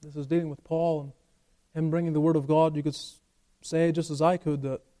 This is dealing with Paul and him bringing the Word of God. You could say, just as I could,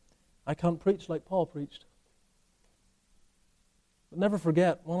 that I can't preach like Paul preached. But never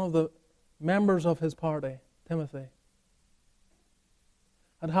forget, one of the members of his party, Timothy,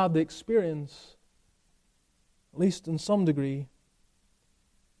 had had the experience, at least in some degree,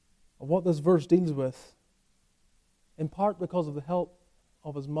 of what this verse deals with, in part because of the help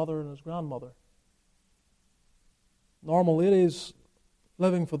of his mother and his grandmother. Normal ladies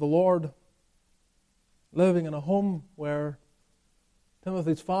living for the Lord, living in a home where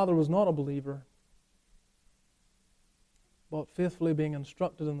Timothy's father was not a believer, but faithfully being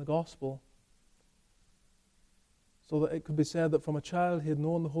instructed in the gospel, so that it could be said that from a child he had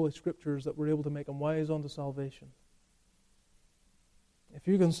known the Holy Scriptures that were able to make him wise unto salvation. If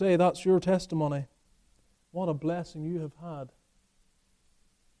you can say that's your testimony, what a blessing you have had.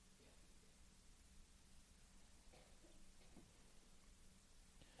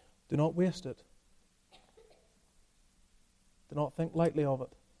 Do not waste it. Do not think lightly of it.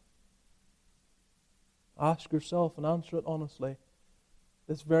 Ask yourself and answer it honestly.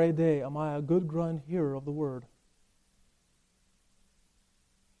 This very day, am I a good ground hearer of the Word?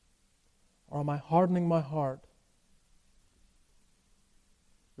 Or am I hardening my heart,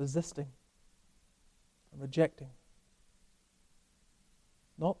 resisting and rejecting?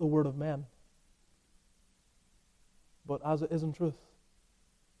 Not the Word of men, but as it is in truth,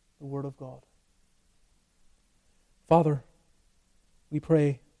 the Word of God. Father, we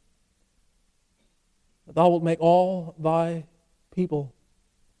pray that Thou wilt make all Thy people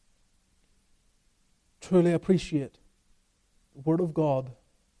truly appreciate the Word of God.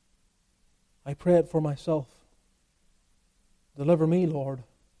 I pray it for myself. Deliver me, Lord,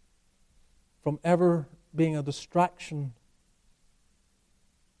 from ever being a distraction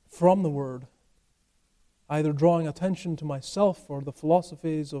from the Word, either drawing attention to myself or the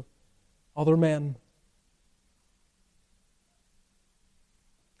philosophies of other men.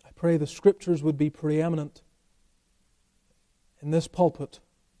 I pray the Scriptures would be preeminent in this pulpit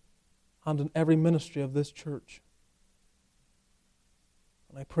and in every ministry of this church.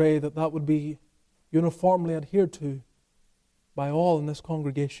 And I pray that that would be uniformly adhered to by all in this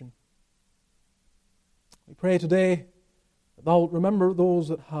congregation. We pray today that Thou wilt remember those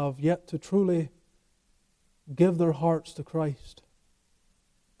that have yet to truly give their hearts to Christ,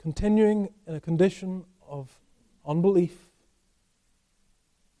 continuing in a condition of unbelief.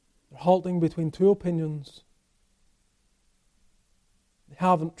 They're halting between two opinions. They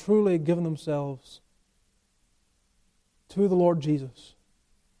haven't truly given themselves to the Lord Jesus.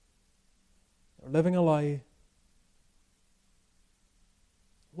 They're living a lie.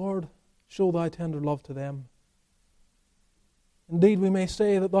 Lord, show Thy tender love to them. Indeed, we may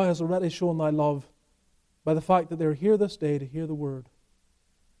say that Thou hast already shown Thy love by the fact that they're here this day to hear the Word.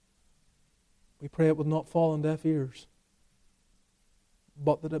 We pray it would not fall on deaf ears,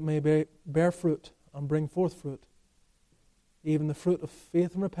 but that it may bear fruit and bring forth fruit, even the fruit of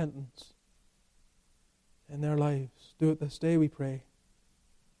faith and repentance in their lives. Do it this day, we pray.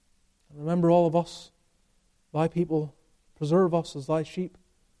 And remember all of us, Thy people. Preserve us as Thy sheep.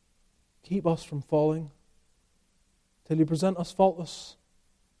 Keep us from falling, till You present us faultless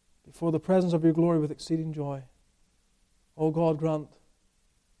before the presence of Your glory with exceeding joy. O God, grant,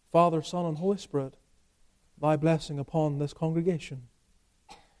 Father, Son, and Holy Spirit, Thy blessing upon this congregation.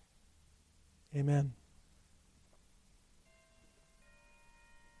 Amen.